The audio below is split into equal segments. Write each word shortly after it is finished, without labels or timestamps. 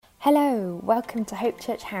Hello, welcome to Hope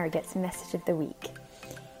Church Harrogate's Message of the Week.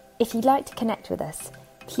 If you'd like to connect with us,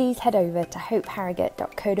 please head over to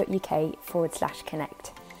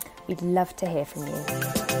hopeharrogate.co.uk/connect. We'd love to hear from you.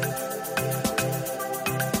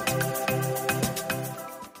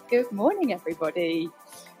 Good morning, everybody.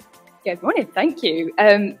 Good morning, thank you.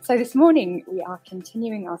 So this morning we are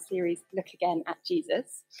continuing our series, Look Again at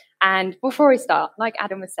Jesus. And before we start, like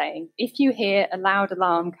Adam was saying, if you hear a loud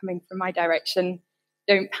alarm coming from my direction,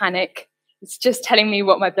 don't panic. It's just telling me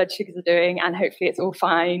what my blood sugars are doing, and hopefully it's all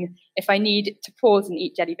fine. If I need to pause and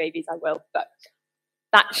eat jelly babies, I will, but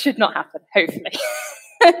that should not happen, hopefully.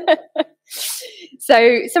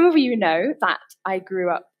 So some of you know that I grew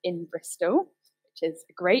up in Bristol, which is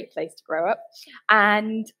a great place to grow up.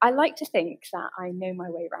 And I like to think that I know my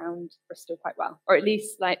way around Bristol quite well, or at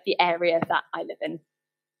least like the area that I live in,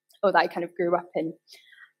 or that I kind of grew up in.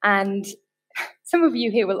 And some of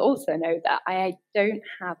you here will also know that I don't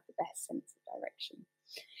have the best sense of direction.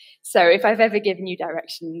 So if I've ever given you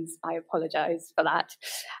directions, I apologise for that.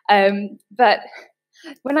 But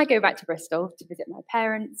when I go back to Bristol to visit my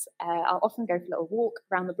parents, I'll often go for a little walk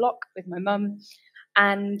around the block with my mum.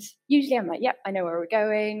 And usually I'm like, yep, I know where we're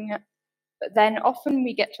going. But then often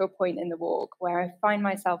we get to a point in the walk where I find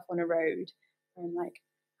myself on a road where I'm like,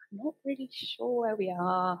 I'm not really sure where we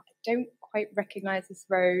are. I don't quite recognise this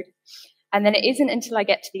road. And then it isn't until I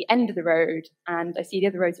get to the end of the road and I see the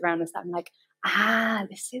other roads around us that I'm like,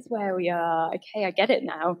 this is where we are. Okay, I get it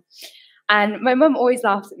now. And my mum always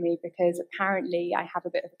laughs at me because apparently I have a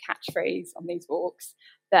bit of a catchphrase on these walks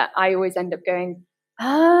that I always end up going,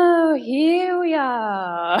 oh, here we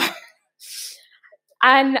are.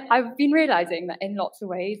 And I've been realizing that in lots of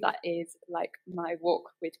ways that is like my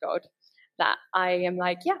walk with God. That I am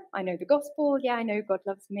like, yeah, I know the gospel. Yeah, I know God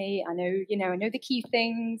loves me. I know, I know the key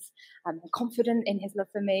things. I'm confident in his love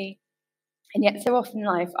for me. And yet so often in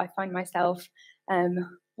life, I find myself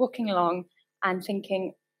walking along and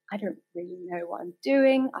thinking, I don't really know what I'm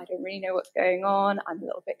doing. I don't really know what's going on. I'm a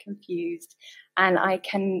little bit confused. And I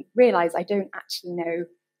can realize I don't actually know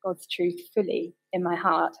God's truth fully in my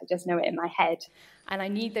heart. I just know it in my head. And I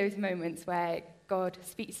need those moments where God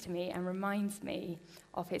speaks to me and reminds me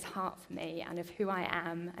of his heart for me and of who I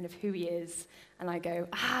am and of who he is. And I go,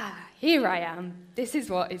 here I am. This is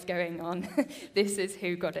what is going on. This is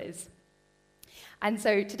who God is. And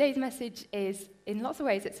so today's message is, in lots of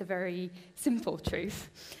ways, it's a very simple truth.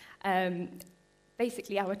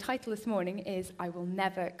 Basically, our title this morning is, I Will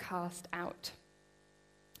Never Cast Out.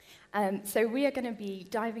 So we are going to be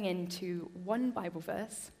diving into one Bible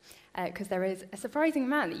verse, because there is a surprising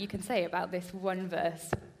amount that you can say about this one verse.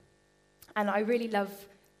 And I really love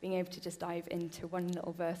being able to just dive into one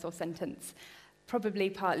little verse or sentence, probably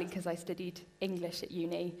partly because I studied English at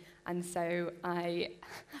uni. And so I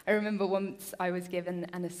remember once I was given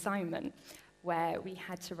an assignment where we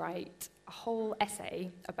had to write a whole essay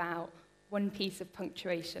about one piece of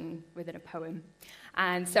punctuation within a poem.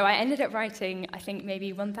 And so I ended up writing, I think,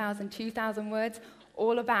 maybe 1,000, 2,000 words,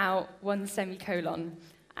 all about one semicolon.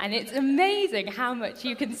 And it's amazing how much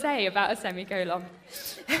you can say about a semicolon.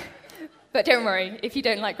 But don't worry, if you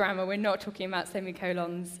don't like grammar, we're not talking about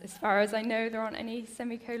semicolons. As far as I know, there aren't any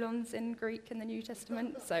semicolons in Greek in the New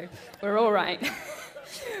Testament, so we're all right.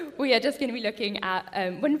 We are just going to be looking at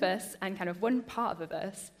one verse and kind of one part of a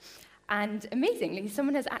verse. And amazingly,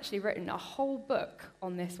 someone has actually written a whole book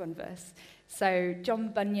on this one verse. So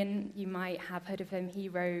John Bunyan, you might have heard of him. He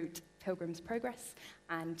wrote Pilgrim's Progress,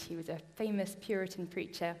 and he was a famous Puritan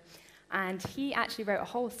preacher. And he actually wrote a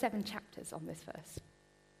whole 7 chapters on this verse.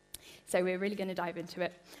 So we're really going to dive into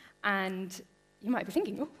it. And you might be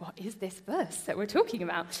thinking, what is this verse that we're talking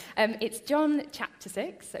about? It's John chapter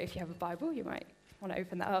 6. So if you have a Bible, you might want to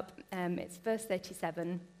open that up. It's verse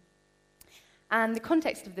 37. And the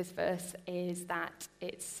context of this verse is that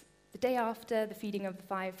it's the day after the feeding of the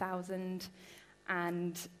 5,000,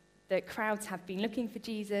 and the crowds have been looking for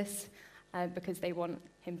Jesus because they want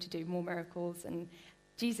him to do more miracles. And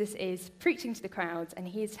Jesus is preaching to the crowds, and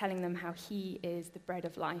he is telling them how he is the bread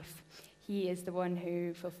of life. He is the one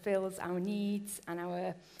who fulfills our needs and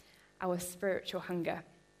our spiritual hunger.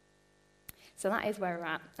 So that is where we're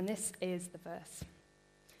at, and this is the verse.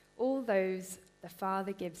 All those the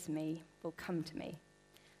Father gives me will come to me,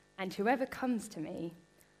 and whoever comes to me,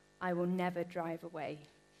 I will never drive away.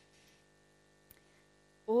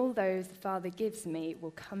 All those the Father gives me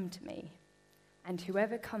will come to me, and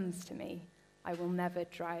whoever comes to me, I will never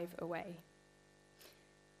drive away.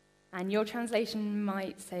 And your translation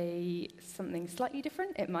might say something slightly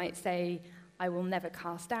different. It might say, I will never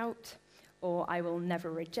cast out, or I will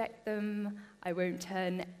never reject them, I won't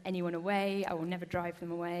turn anyone away, I will never drive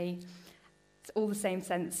them away. It's all the same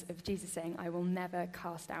sense of Jesus saying, I will never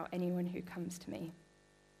cast out anyone who comes to me.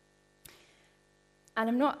 And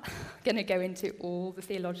I'm not going to go into all the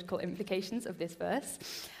theological implications of this verse.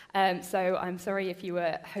 So I'm sorry if you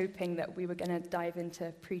were hoping that we were going to dive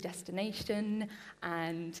into predestination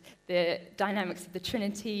and the dynamics of the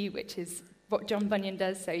Trinity, which is what John Bunyan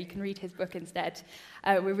does, so you can read his book instead.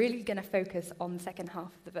 We're really going to focus on the second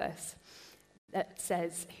half of the verse that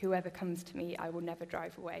says, whoever comes to me, I will never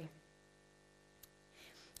drive away.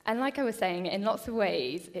 And like I was saying, in lots of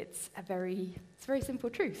ways, it's a very simple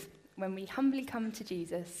truth. When we humbly come to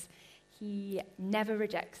Jesus, he never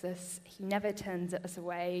rejects us. He never turns us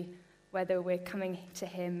away, whether we're coming to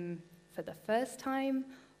him for the first time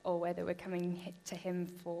or whether we're coming to him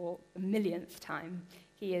for the millionth time.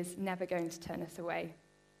 He is never going to turn us away.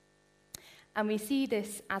 And we see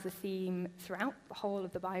this as a theme throughout the whole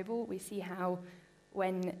of the Bible. We see how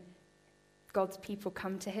when God's people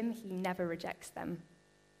come to him, he never rejects them.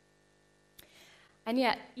 And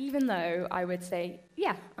yet, even though I would say,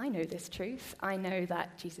 yeah, I know this truth, I know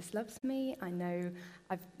that Jesus loves me,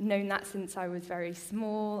 I've known that since I was very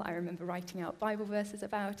small, I remember writing out Bible verses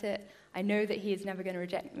about it, I know that he is never going to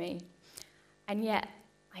reject me. And yet,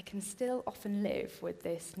 I can still often live with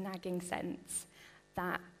this nagging sense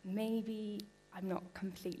that maybe I'm not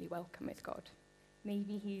completely welcome with God.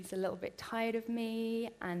 Maybe he's a little bit tired of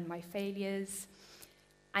me and my failures.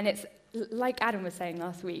 And it's like Adam was saying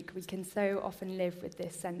last week, we can so often live with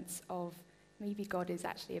this sense of maybe God is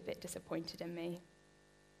actually a bit disappointed in me.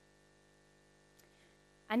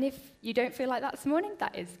 And if you don't feel like that this morning,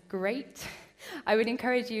 that is great. I would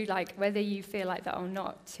encourage you, whether you feel like that or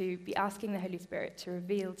not, to be asking the Holy Spirit to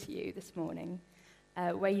reveal to you this morning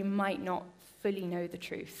where you might not fully know the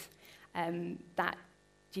truth, that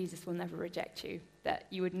Jesus will never reject you, that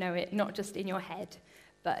you would know it not just in your head,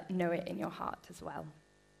 but know it in your heart as well.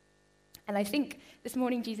 And I think this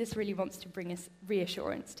morning Jesus really wants to bring us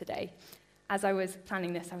reassurance today. As I was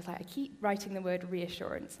planning this, I was like, I keep writing the word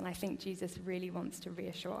reassurance, and I think Jesus really wants to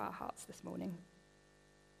reassure our hearts this morning.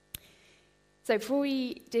 So before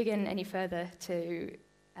we dig in any further to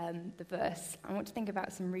the verse, I want to think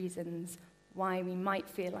about some reasons why we might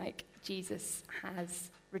feel like Jesus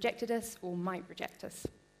has rejected us or might reject us.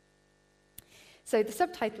 So the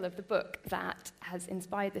subtitle of the book that has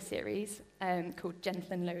inspired the series, called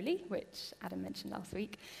Gentle and Lowly, which Adam mentioned last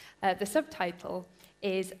week, the subtitle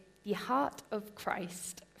is The Heart of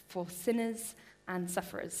Christ for Sinners and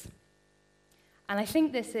Sufferers. And I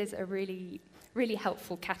think this is a really, really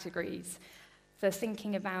helpful categories for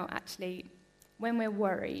thinking about actually when we're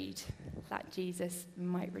worried that Jesus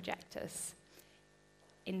might reject us.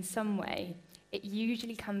 In some way, it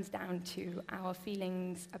usually comes down to our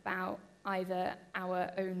feelings about either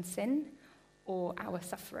our own sin or our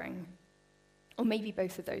suffering, or maybe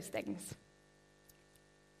both of those things.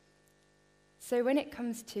 So when it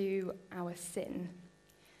comes to our sin,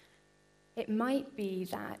 it might be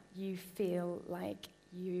that you feel like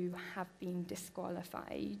you have been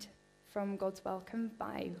disqualified from God's welcome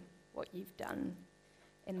by what you've done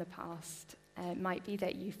in the past. It might be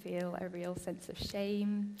that you feel a real sense of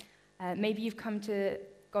shame. Maybe you've come to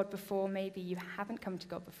God before, maybe you haven't come to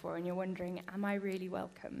God before, and you're wondering, am I really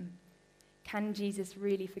welcome? Can Jesus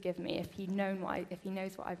really forgive me? If he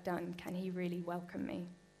knows what I've done, can he really welcome me?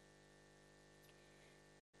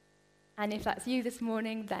 And if that's you this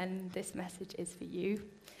morning, then this message is for you.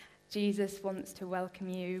 Jesus wants to welcome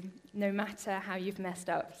you. No matter how you've messed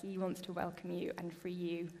up, he wants to welcome you and free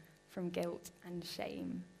you from guilt and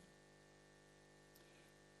shame.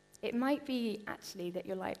 It might be actually that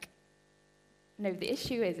you're like, no, the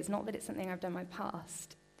issue is, it's not that it's something I've done in my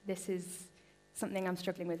past. This is something I'm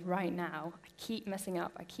struggling with right now. I keep messing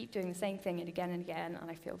up. I keep doing the same thing and again, and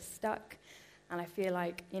I feel stuck. And I feel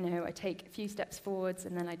like, I take a few steps forwards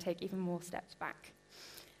and then I take even more steps back.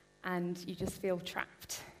 And you just feel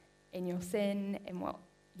trapped in your sin, in what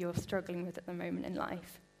you're struggling with at the moment in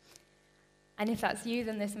life. And if that's you,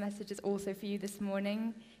 then this message is also for you this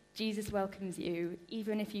morning. Jesus welcomes you,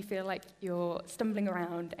 even if you feel like you're stumbling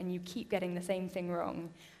around and you keep getting the same thing wrong.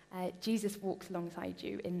 Jesus walks alongside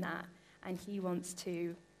you in that, and he wants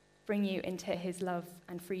to bring you into his love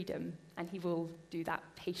and freedom, and he will do that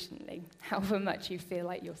patiently, however much you feel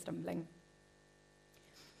like you're stumbling.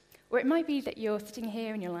 Or it might be that you're sitting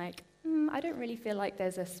here and you're like, I don't really feel like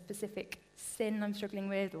there's a specific sin I'm struggling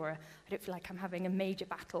with, or I don't feel like I'm having a major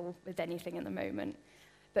battle with anything at the moment.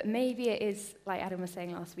 But maybe it is, like Adam was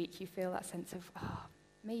saying last week, you feel that sense of,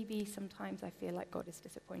 maybe sometimes I feel like God is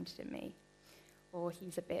disappointed in me, or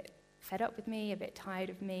he's a bit fed up with me, a bit tired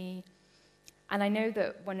of me. And I know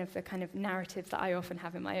that one of the kind of narratives that I often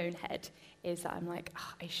have in my own head is that I'm like,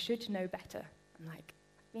 I should know better. I'm like,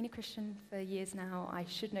 I've been a Christian for years now. I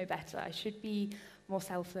should know better. I should be more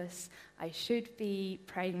selfless. I should be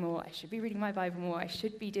praying more. I should be reading my Bible more. I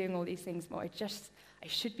should be doing all these things more. I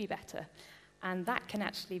should be better. And that can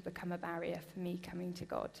actually become a barrier for me coming to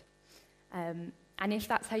God. And if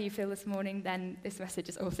that's how you feel this morning, then this message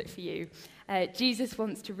is also for you. Jesus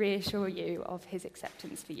wants to reassure you of his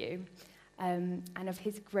acceptance for you and of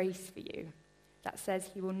his grace for you. That says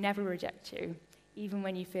he will never reject you, even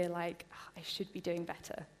when you feel like, I should be doing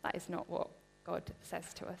better. That is not what God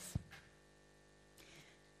says to us.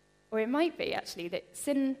 Or it might be, actually, that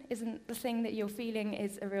sin isn't the thing that you're feeling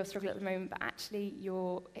is a real struggle at the moment, but actually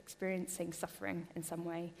you're experiencing suffering in some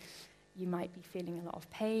way. You might be feeling a lot of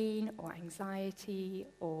pain or anxiety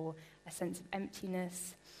or a sense of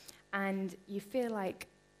emptiness, and you feel like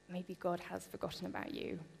maybe God has forgotten about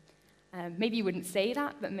you. Maybe you wouldn't say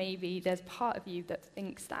that, but maybe there's part of you that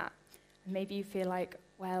thinks that. And maybe you feel like,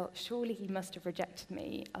 well, surely he must have rejected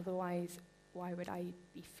me, otherwise why would I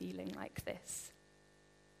be feeling like this?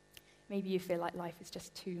 Maybe you feel like life is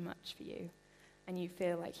just too much for you, and you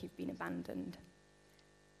feel like you've been abandoned.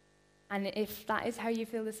 And if that is how you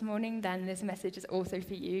feel this morning, then this message is also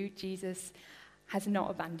for you. Jesus has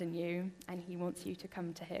not abandoned you, and he wants you to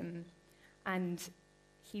come to him. And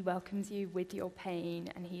he welcomes you with your pain,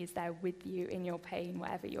 and he is there with you in your pain,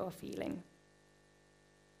 whatever you're feeling.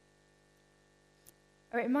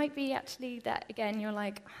 Or it might be actually that, again, you're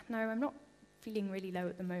like, no, I'm not feeling really low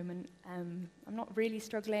at the moment. I'm not really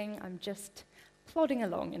struggling. I'm just plodding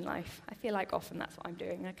along in life. I feel like often that's what I'm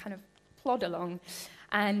doing. I kind of plod along.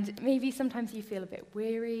 And maybe sometimes you feel a bit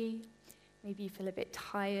weary. Maybe you feel a bit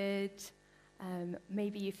tired.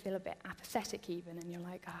 Maybe you feel a bit apathetic even, and you're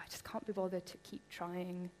like, I just can't be bothered to keep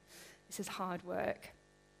trying. This is hard work.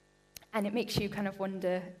 And it makes you kind of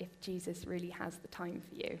wonder if Jesus really has the time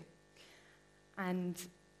for you. And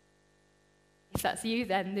if that's you,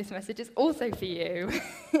 then this message is also for you.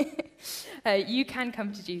 You can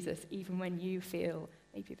come to Jesus even when you feel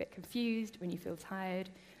maybe a bit confused, when you feel tired,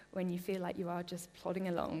 when you feel like you are just plodding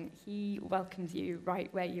along. He welcomes you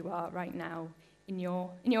right where you are right now, in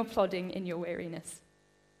your plodding, in your weariness.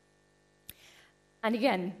 And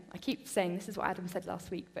again, I keep saying this is what Adam said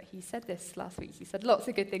last week, but he said this last week. He said lots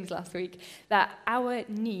of good things last week, that our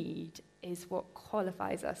need is what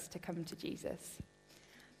qualifies us to come to Jesus.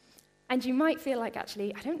 And you might feel like,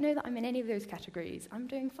 actually, I don't know that I'm in any of those categories. I'm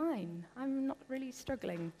doing fine. I'm not really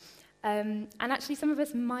struggling. And actually, some of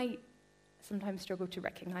us might sometimes struggle to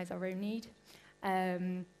recognize our own need.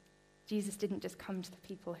 Jesus didn't just come to the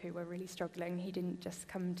people who were really struggling. He didn't just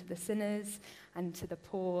come to the sinners and to the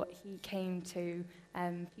poor. He came to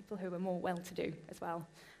people who were more well-to-do as well.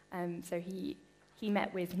 So he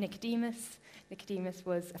met with Nicodemus. Nicodemus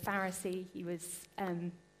was a Pharisee. He was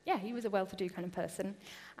a well-to-do kind of person.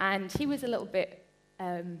 And he was a little bit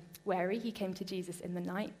wary. He came to Jesus in the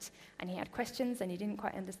night, and he had questions, and he didn't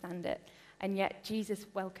quite understand it. And yet Jesus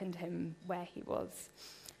welcomed him where he was.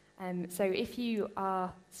 So if you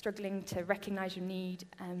are struggling to recognize your need,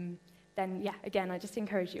 then, again, I just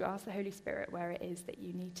encourage you, ask the Holy Spirit where it is that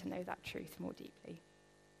you need to know that truth more deeply.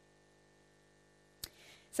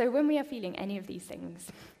 So when we are feeling any of these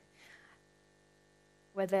things,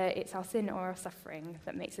 whether it's our sin or our suffering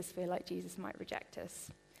that makes us feel like Jesus might reject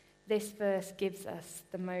us, this verse gives us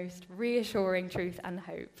the most reassuring truth and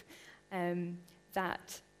hope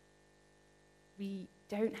that we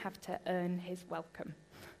don't have to earn his welcome.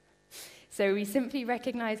 So we simply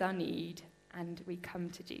recognize our need and we come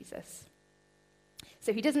to Jesus.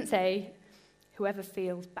 So he doesn't say, whoever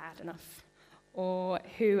feels bad enough, or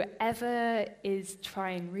whoever is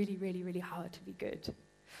trying really, really, really hard to be good,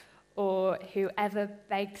 or whoever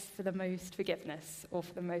begs for the most forgiveness or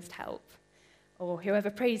for the most help, or whoever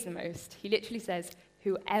prays the most. He literally says,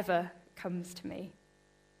 whoever comes to me.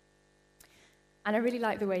 And I really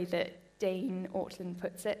like the way that Dane Ortlund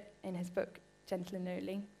puts it in his book, Gentle and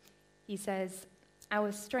Lowly. He says,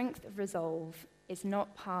 our strength of resolve is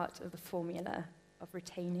not part of the formula of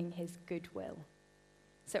retaining his goodwill.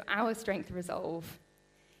 So our strength of resolve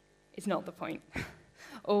is not the point.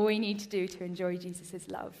 All we need to do to enjoy Jesus'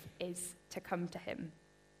 love is to come to him.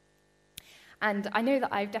 And I know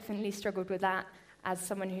that I've definitely struggled with that as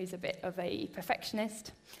someone who's a bit of a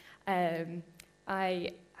perfectionist.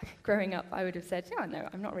 Growing up, I would have said, no,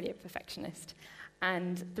 I'm not really a perfectionist.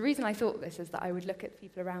 And the reason I thought this is that I would look at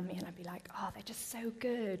people around me and I'd be like, they're just so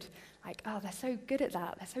good. Like, they're so good at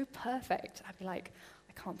that. They're so perfect. I'd be like,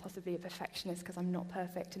 I can't possibly be a perfectionist because I'm not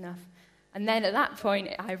perfect enough. And then at that point,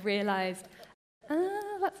 I realized,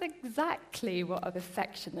 that's that's exactly what a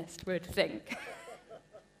perfectionist would think.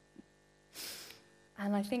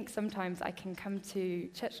 And I think sometimes I can come to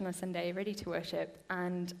church on a Sunday ready to worship,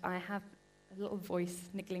 and I have a little voice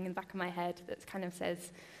niggling in the back of my head that kind of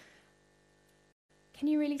says, can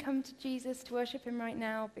you really come to Jesus to worship him right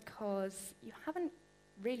now? Because you haven't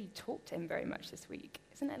really talked to him very much this week.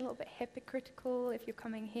 Isn't it a little bit hypocritical if you're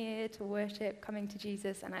coming here to worship, coming to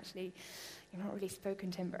Jesus, and actually you've not really spoken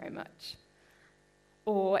to him very much?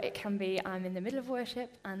 Or it can be I'm in the middle of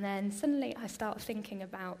worship and then suddenly I start thinking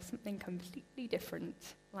about something completely different,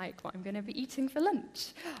 like what I'm going to be eating for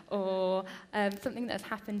lunch, or something that's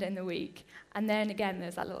happened in the week. And then again,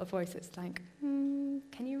 there's that little voice that's like,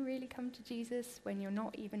 can you really come to Jesus when you're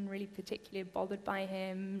not even really particularly bothered by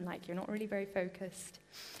him, like you're not really very focused?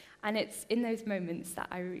 And it's in those moments that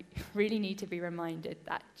I really need to be reminded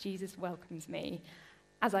that Jesus welcomes me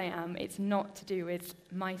as I am. It's not to do with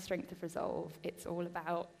my strength of resolve. It's all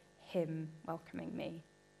about him welcoming me.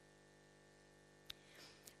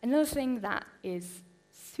 Another thing that is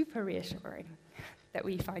super reassuring that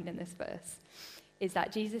we find in this verse is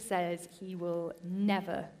that Jesus says he will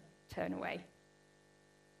never turn away.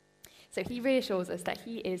 So he reassures us that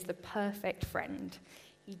he is the perfect friend.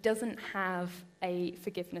 He doesn't have a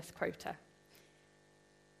forgiveness quota.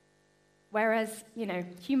 Whereas,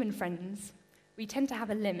 human friends, we tend to have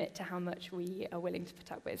a limit to how much we are willing to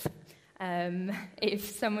put up with. If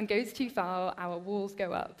someone goes too far, our walls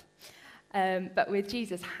go up. But with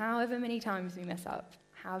Jesus, however many times we mess up,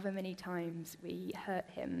 however many times we hurt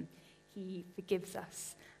him, he forgives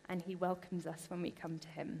us and he welcomes us when we come to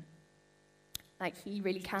him. Like, he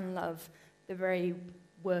really can love the very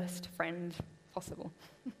worst friend possible.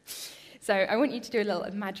 So I want you to do a little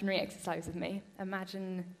imaginary exercise with me.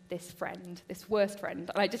 Imagine this friend, this worst friend.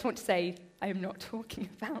 And I just want to say, I am not talking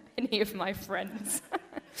about any of my friends.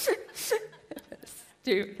 Let's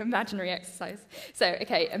do imaginary exercise. So,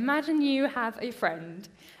 okay, imagine you have a friend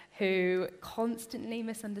who constantly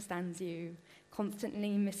misunderstands you,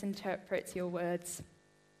 constantly misinterprets your words.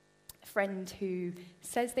 A friend who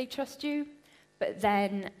says they trust you, but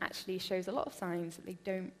then actually shows a lot of signs that they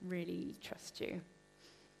don't really trust you.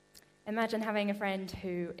 Imagine having a friend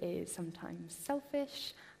who is sometimes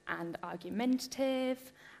selfish and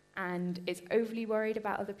argumentative and is overly worried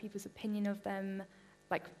about other people's opinion of them,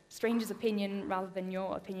 like strangers' opinion rather than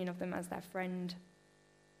your opinion of them as their friend.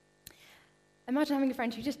 Imagine having a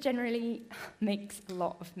friend who just generally makes a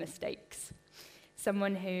lot of mistakes.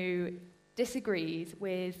 Someone who disagrees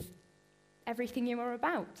with everything you are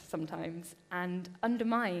about sometimes and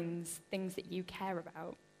undermines things that you care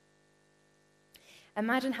about.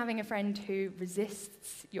 Imagine having a friend who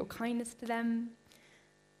resists your kindness to them,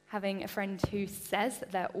 having a friend who says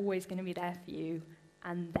that they're always going to be there for you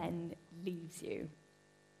and then leaves you.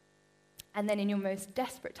 And then in your most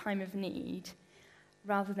desperate time of need,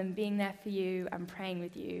 rather than being there for you and praying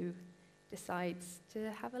with you, decides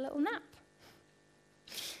to have a little nap.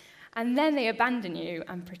 And then they abandon you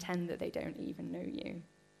and pretend that they don't even know you.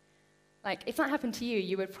 Like, if that happened to you,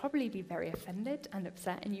 you would probably be very offended and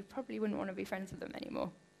upset, and you probably wouldn't want to be friends with them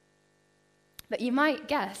anymore. But you might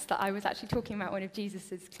guess that I was actually talking about one of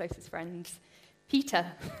Jesus' closest friends, Peter.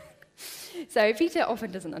 So Peter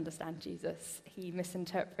often doesn't understand Jesus. He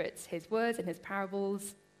misinterprets his words and his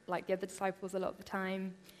parables, like the other disciples a lot of the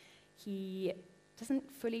time. He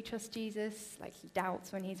doesn't fully trust Jesus, like he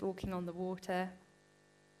doubts when he's walking on the water.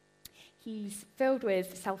 He's filled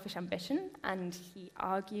with selfish ambition, and he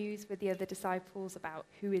argues with the other disciples about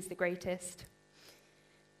who is the greatest.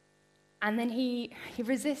 And then he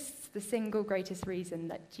resists the single greatest reason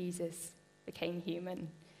that Jesus became human,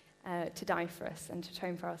 to die for us and to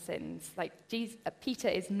atone for our sins. Like, Peter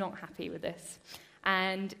is not happy with this.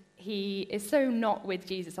 And he is so not with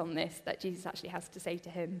Jesus on this that Jesus actually has to say to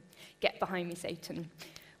him, "Get behind me, Satan."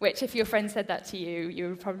 Which, if your friend said that to you, you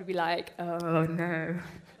would probably be like, "Oh, no."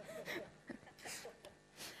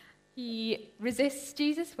 He resists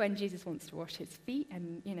Jesus when Jesus wants to wash his feet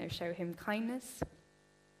and, show him kindness.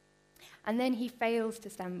 And then he fails to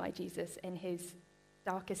stand by Jesus in his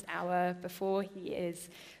darkest hour before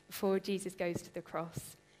Jesus goes to the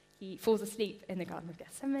cross. He falls asleep in the Garden of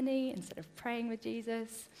Gethsemane instead of praying with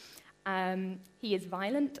Jesus. He is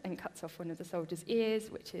violent and cuts off one of the soldiers' ears,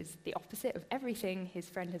 which is the opposite of everything his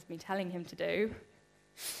friend has been telling him to do.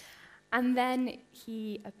 And then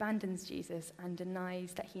he abandons Jesus and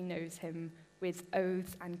denies that he knows him with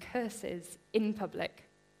oaths and curses in public.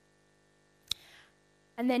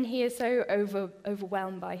 And then he is so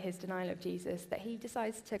overwhelmed by his denial of Jesus that he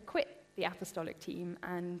decides to quit the apostolic team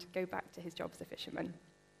and go back to his job as a fisherman.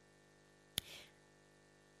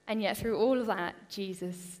 And yet through all of that,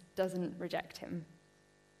 Jesus doesn't reject him.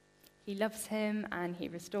 he loves him and he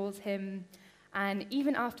restores him. And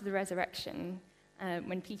even after the resurrection,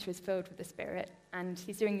 when Peter is filled with the Spirit and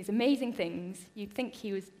he's doing these amazing things, you'd think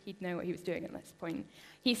he'd know what he was doing at this point.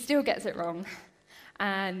 He still gets it wrong.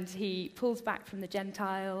 And he pulls back from the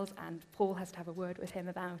Gentiles, and Paul has to have a word with him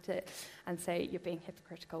about it and say, you're being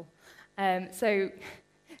hypocritical. So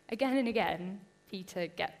again and again, Peter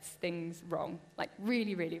gets things wrong, like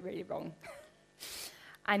really, really, really wrong.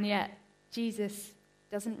 And yet, Jesus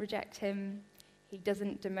doesn't reject him. He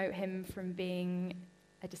doesn't demote him from being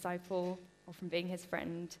a disciple or from being his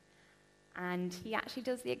friend. And he actually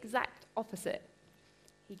does the exact opposite.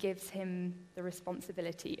 He gives him the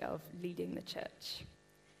responsibility of leading the church,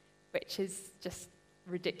 which is just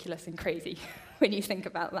ridiculous and crazy when you think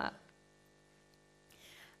about that.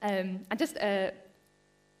 And just a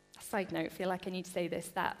side note, I feel like I need to say this,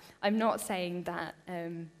 that I'm not saying that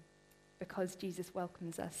because Jesus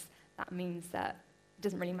welcomes us, that means that it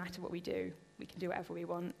doesn't really matter what we do. We can do whatever we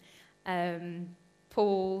want.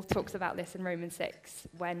 Paul talks about this in Romans 6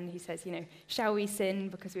 when he says, shall we sin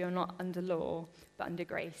because we are not under law, but under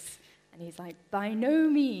grace? And he's like, by no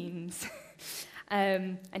means.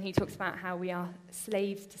 And he talks about how we are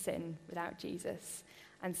slaves to sin without Jesus.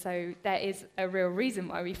 And so there is a real reason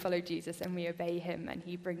why we follow Jesus and we obey him, and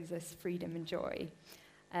he brings us freedom and joy.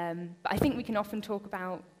 But I think we can often talk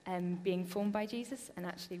about being formed by Jesus, and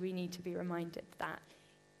actually we need to be reminded that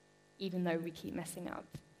even though we keep messing up,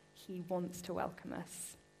 he wants to welcome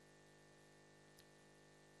us.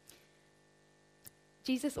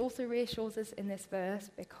 Jesus also reassures us in this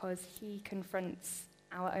verse because he confronts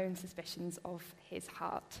our own suspicions of his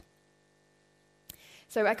heart.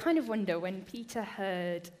 So I kind of wonder, when Peter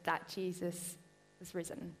heard that Jesus was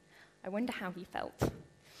risen, I wonder how he felt.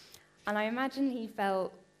 And I imagine he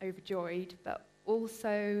felt overjoyed, but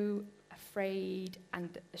also afraid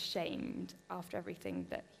and ashamed after everything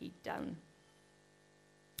that he'd done.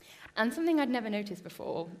 And something I'd never noticed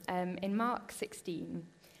before, in Mark 16,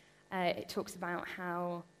 it talks about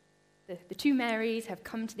how the two Marys have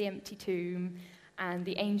come to the empty tomb, and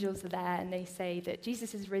the angels are there, and they say that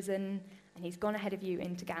Jesus is risen, and he's gone ahead of you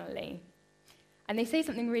into Galilee. And they say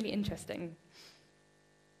something really interesting.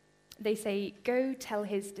 They say, go tell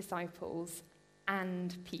his disciples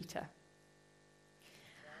and Peter.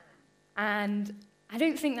 And I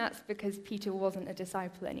don't think that's because Peter wasn't a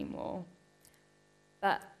disciple anymore,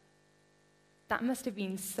 but that must have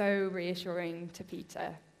been so reassuring to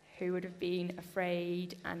Peter, who would have been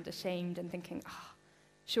afraid and ashamed and thinking,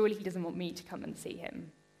 surely he doesn't want me to come and see him.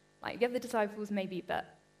 Like the other disciples maybe,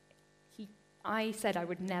 but I said I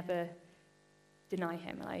would never deny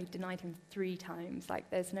him, and I denied him 3 times. Like,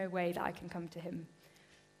 there's no way that I can come to him.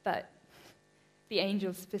 But the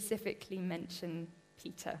angels specifically mention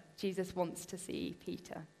Peter. Jesus wants to see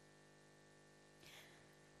Peter.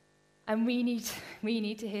 And we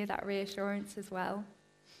need to hear that reassurance as well.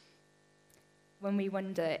 When we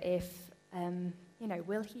wonder if,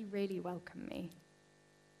 will he really welcome me?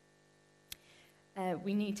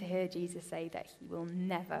 We need to hear Jesus say that he will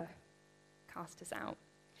never cast us out.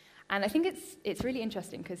 And I think it's really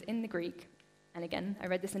interesting because in the Greek, and again, I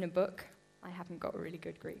read this in a book, I haven't got a really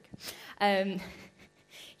good Greek,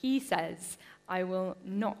 he says, I will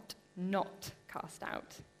not cast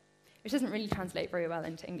out, which doesn't really translate very well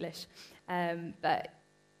into English, but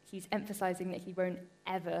he's emphasizing that he won't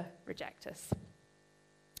ever reject us.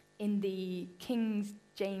 In the King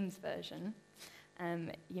James Version,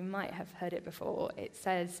 you might have heard it before, it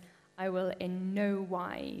says, I will in no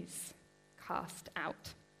wise cast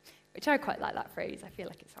out, which I quite like that phrase. I feel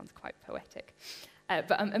like it sounds quite poetic.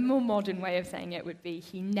 But a more modern way of saying it would be,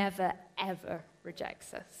 he never, ever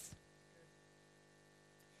rejects us.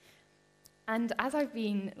 And as I've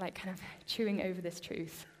been kind of chewing over this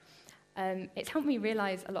truth, it's helped me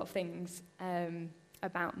realize a lot of things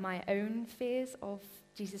about my own fears of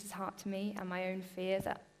Jesus' heart to me, and my own fear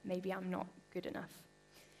that maybe I'm not good enough.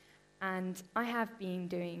 And I have been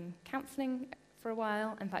doing counselling for a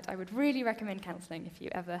while. In fact, I would really recommend counselling if you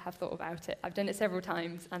ever have thought about it. I've done it several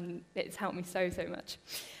times, and it's helped me so much.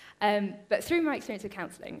 But through my experience of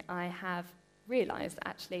counselling, I have realised that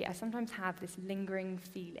actually I sometimes have this lingering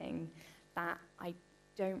feeling that I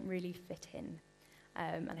don't really fit in.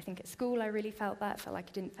 And I think at school I really felt that. I felt like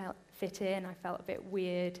I didn't fit in. I felt a bit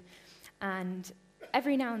weird. And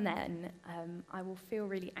every now and then, I will feel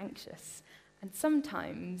really anxious. And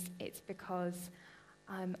sometimes it's because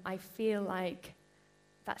I feel like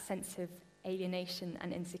that sense of alienation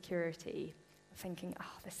and insecurity, of thinking,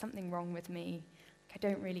 there's something wrong with me. I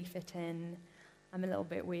don't really fit in. I'm a little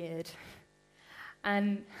bit weird.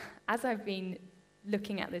 And as I've been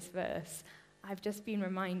looking at this verse, I've just been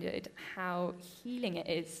reminded how healing it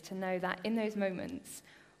is to know that in those moments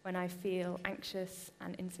when I feel anxious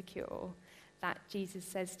and insecure, that Jesus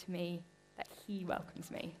says to me that he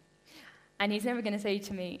welcomes me. And he's never going to say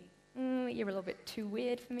to me, you're a little bit too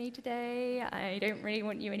weird for me today. I don't really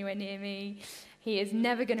want you anywhere near me. He is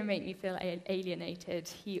never going to make me feel alienated.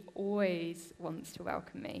 He always wants to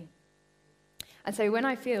welcome me. And so when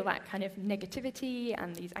I feel that kind of negativity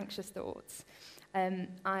and these anxious thoughts,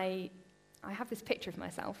 I have this picture of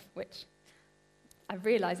myself, which I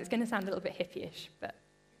realise it's going to sound a little bit hippie-ish, but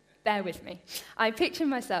bear with me. I picture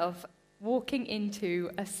myself walking into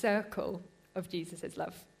a circle of Jesus'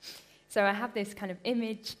 love. So I have this kind of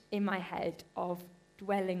image in my head of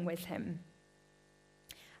dwelling with him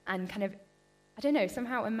and kind of, I don't know,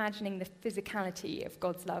 somehow imagining the physicality of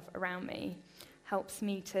God's love around me helps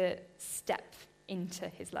me to step into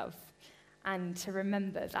his love and to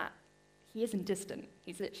remember that he isn't distant.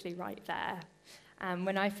 He's literally right there.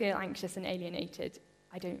 When I feel anxious and alienated,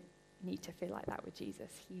 I don't need to feel like that with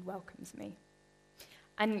Jesus. He welcomes me.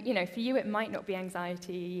 And, for you, it might not be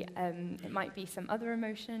anxiety. It might be some other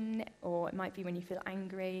emotion, or it might be when you feel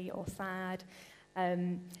angry or sad,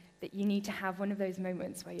 that you need to have one of those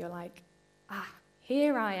moments where you're like,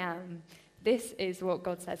 here I am. This is what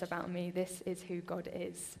God says about me. This is who God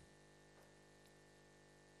is.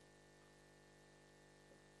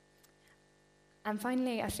 And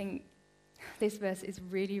finally, I think this verse is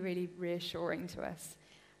really, really reassuring to us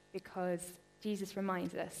because Jesus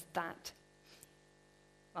reminds us that,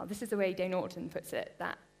 well, this is the way Dane Orton puts it,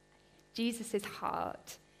 that Jesus'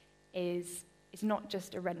 heart is not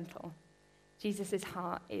just a rental. Jesus'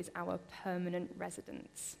 heart is our permanent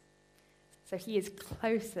residence. So he is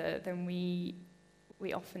closer than we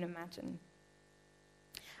often imagine.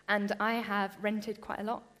 And I have rented quite a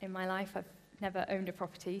lot in my life. I've never owned a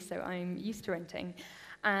property, so I'm used to renting.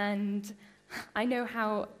 And I know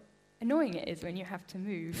how annoying it is when you have to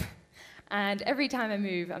move. And every time I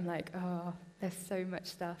move, I'm like, there's so much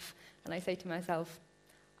stuff. And I say to myself,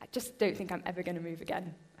 I just don't think I'm ever going to move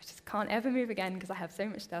again. I just can't ever move again because I have so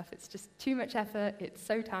much stuff. It's just too much effort. It's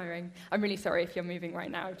so tiring. I'm really sorry if you're moving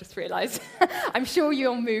right now. I've just realized. I'm sure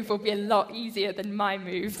your move will be a lot easier than my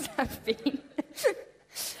moves have been.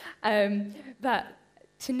 But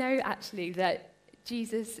to know actually that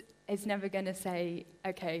Jesus is never going to say,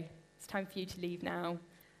 okay, it's time for you to leave now.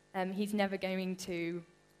 He's never going to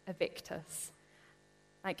evict us.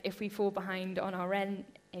 Like if we fall behind on our rent,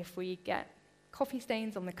 if we get coffee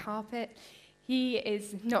stains on the carpet, he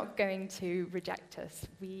is not going to reject us.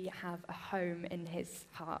 We have a home in his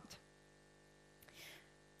heart.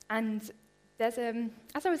 And there's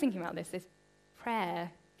as I was thinking about this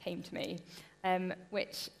prayer came to me,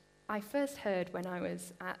 which I first heard when I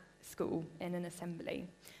was at school in an assembly.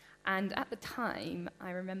 And at the time,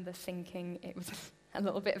 I remember thinking it was a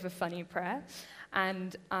little bit of a funny prayer.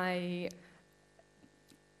 And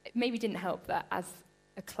it maybe didn't help that as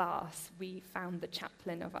a class, we found the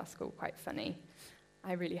chaplain of our school quite funny.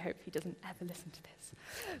 I really hope he doesn't ever listen to this.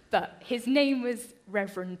 But his name was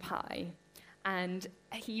Reverend Pye. And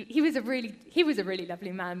he was a really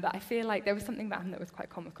lovely man, but I feel like there was something about him that was quite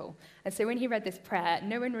comical. And so when he read this prayer,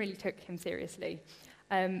 no one really took him seriously.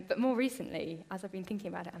 But more recently, as I've been thinking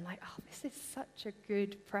about it, I'm like, this is such a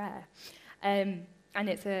good prayer. And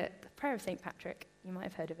it's the prayer of St. Patrick. You might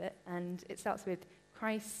have heard of it. And it starts with,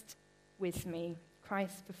 Christ with me,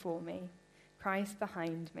 Christ before me, Christ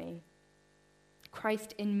behind me,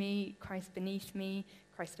 Christ in me, Christ beneath me,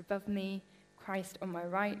 Christ above me, Christ on my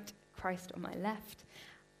right, Christ on my left.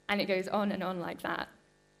 And it goes on and on like that.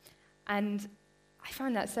 And I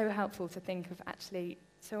find that so helpful to think of actually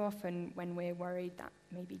so often when we're worried that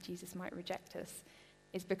maybe Jesus might reject us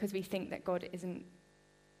is because we think that God isn't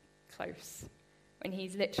close, when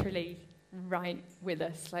he's literally right with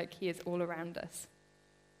us, like he is all around us.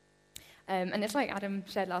 And it's like Adam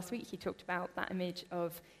shared last week. He talked about that image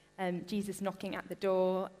of Jesus knocking at the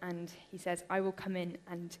door, and he says, I will come in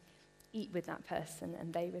and eat with that person,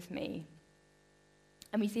 and they with me.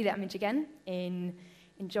 And we see that image again in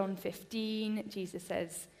John 15. Jesus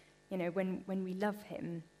says, when we love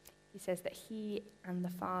him, he says that he and the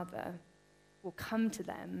Father will come to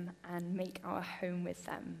them and make our home with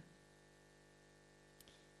them.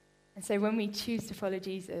 And so when we choose to follow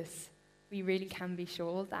Jesus, we really can be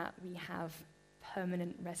sure that we have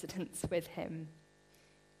permanent residence with him.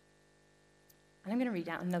 And I'm going to read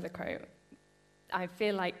out another quote. I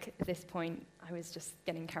feel like at this point I was just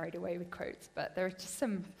getting carried away with quotes, but there are just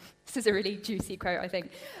this is a really juicy quote, I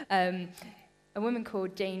think. A woman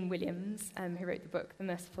called Jane Williams, who wrote the book The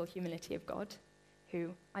Merciful Humility of God,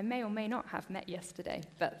 who I may or may not have met yesterday,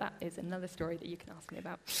 but that is another story that you can ask me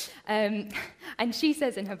about. And she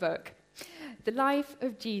says in her book, the life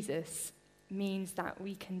of Jesus means that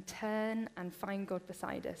we can turn and find God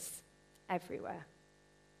beside us everywhere.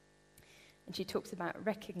 And she talks about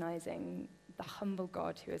recognizing the humble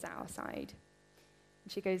God who is at our side.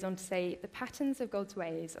 And she goes on to say, the patterns of God's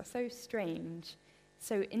ways are so strange,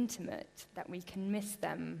 so intimate, that we can miss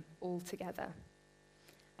them altogether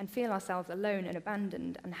and feel ourselves alone and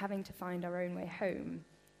abandoned and having to find our own way home,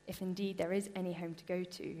 if indeed there is any home to go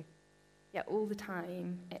to. Yet all the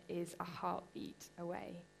time, it is a heartbeat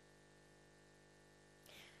away.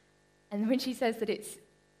 And when she says that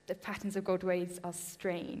the patterns of God's ways are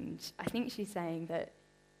strange, I think she's saying that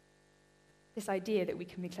this idea that we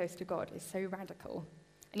can be close to God is so radical.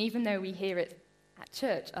 And even though we hear it at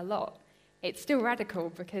church a lot, it's still radical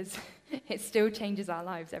because it still changes our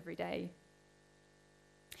lives every day.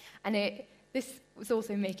 And this was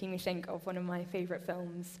also making me think of one of my favourite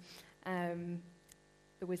films,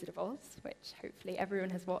 The Wizard of Oz, which hopefully everyone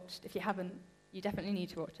has watched. If you haven't, you definitely need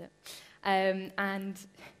to watch it. And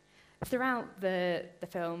throughout the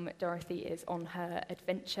film, Dorothy is on her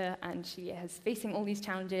adventure, and she is facing all these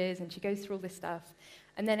challenges, and she goes through all this stuff.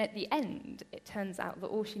 And then at the end, it turns out that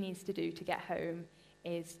all she needs to do to get home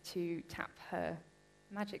is to tap her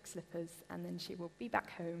magic slippers, and then she will be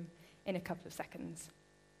back home in a couple of seconds.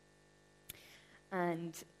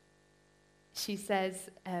 And she says,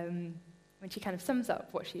 when she kind of sums up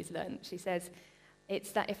what she's learned, she says,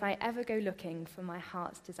 it's that if I ever go looking for my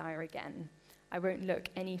heart's desire again, I won't look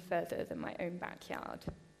any further than my own backyard.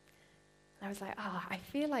 And I was like, I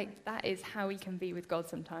feel like that is how we can be with God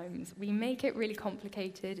sometimes. We make it really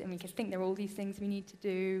complicated, and we can think there are all these things we need to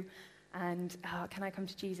do, and can I come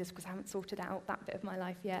to Jesus because I haven't sorted out that bit of my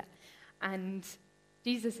life yet? And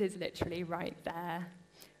Jesus is literally right there.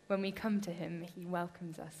 When we come to him, he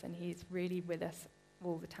welcomes us, and he's really with us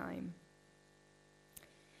all the time.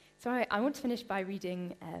 So I want to finish by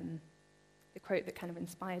reading the quote that kind of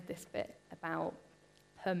inspired this bit about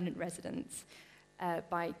permanent residence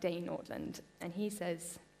by Dane Ortland. And he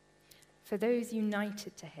says, for those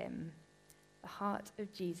united to him, the heart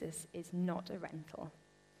of Jesus is not a rental.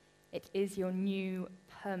 It is your new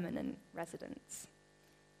permanent residence.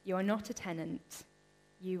 You are not a tenant,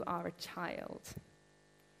 you are a child.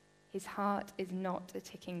 His heart is not a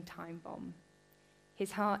ticking time bomb.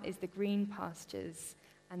 His heart is the green pastures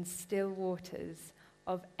and still waters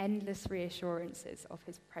of endless reassurances of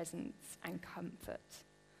his presence and comfort,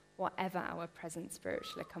 whatever our present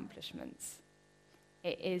spiritual accomplishments.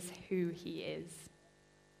 It is who he is.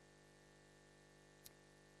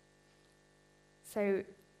 So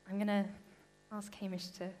I'm going to ask Hamish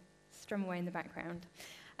to strum away in the background.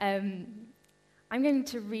 I'm going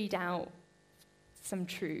to read out some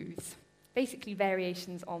truths, basically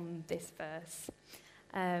variations on this verse.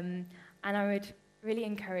 And I would really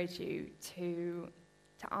encourage you to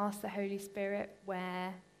ask the Holy Spirit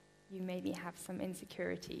where you maybe have some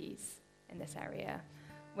insecurities in this area,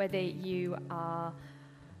 whether you are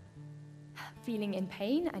feeling in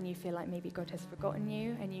pain and you feel like maybe God has forgotten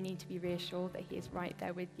you and you need to be reassured that he is right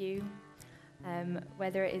there with you,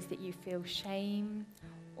 whether it is that you feel shame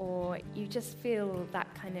or you just feel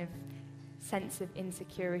that kind of sense of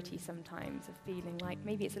insecurity sometimes, of feeling like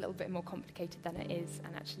maybe it's a little bit more complicated than it is,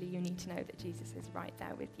 and actually you need to know that Jesus is right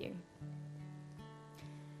there with you.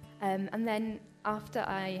 And then after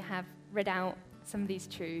I have read out some of these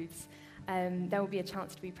truths, there will be a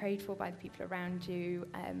chance to be prayed for by the people around you,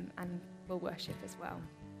 and we'll worship as well.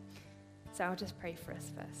 So I'll just pray for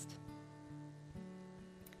us first.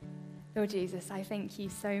 Lord Jesus, I thank you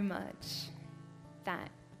so much that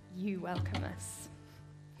you welcome us.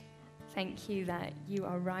 Thank you that you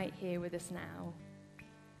are right here with us now.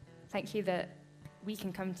 Thank you that we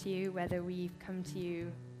can come to you, whether we've come to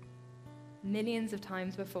you millions of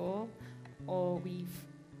times before or we've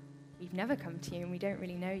never come to you and we don't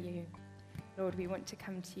really know you. Lord, we want to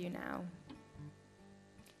come to you now.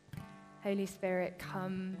 Holy Spirit,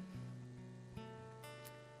 come.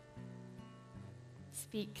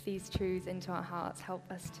 Speak these truths into our hearts.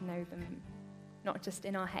 Help us to know them, not just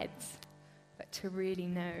in our heads, but to really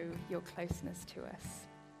know your closeness to us,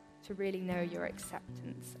 to really know your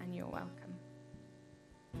acceptance and your welcome.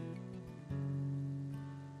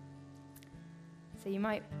 So you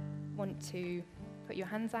might want to put your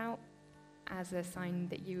hands out as a sign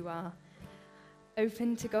that you are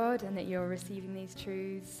open to God and that you're receiving these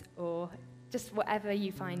truths, or just whatever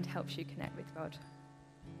you find helps you connect with God.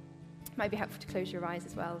 It might be helpful to close your eyes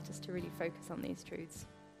as well, just to really focus on these truths.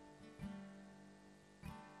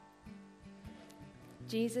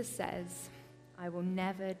 Jesus says, I will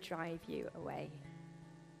never drive you away.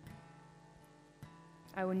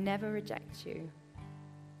 I will never reject you.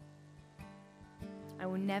 I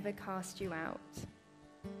will never cast you out.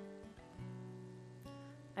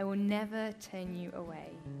 I will never turn you away.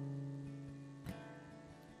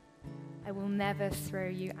 I will never throw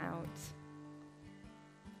you out.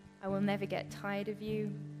 I will never get tired of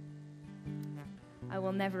you. I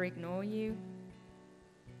will never ignore you.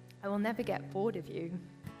 I will never get bored of you.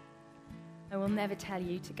 I will never tell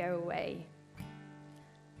you to go away.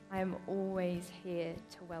 I am always here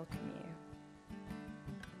to welcome you.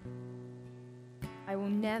 I will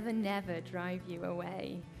never, never drive you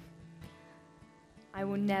away. I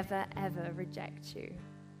will never, ever reject you.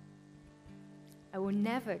 I will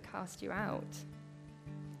never cast you out.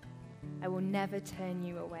 I will never turn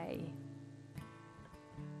you away.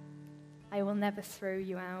 I will never throw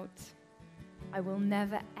you out. I will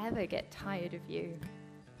never, ever get tired of you.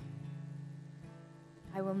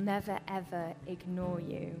 I will never, ever ignore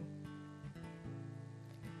you.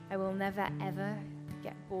 I will never, ever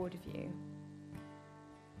get bored of you.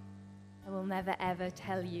 I will never, ever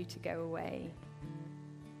tell you to go away.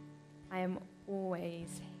 I am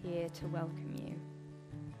always here to welcome you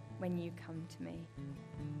when you come to me.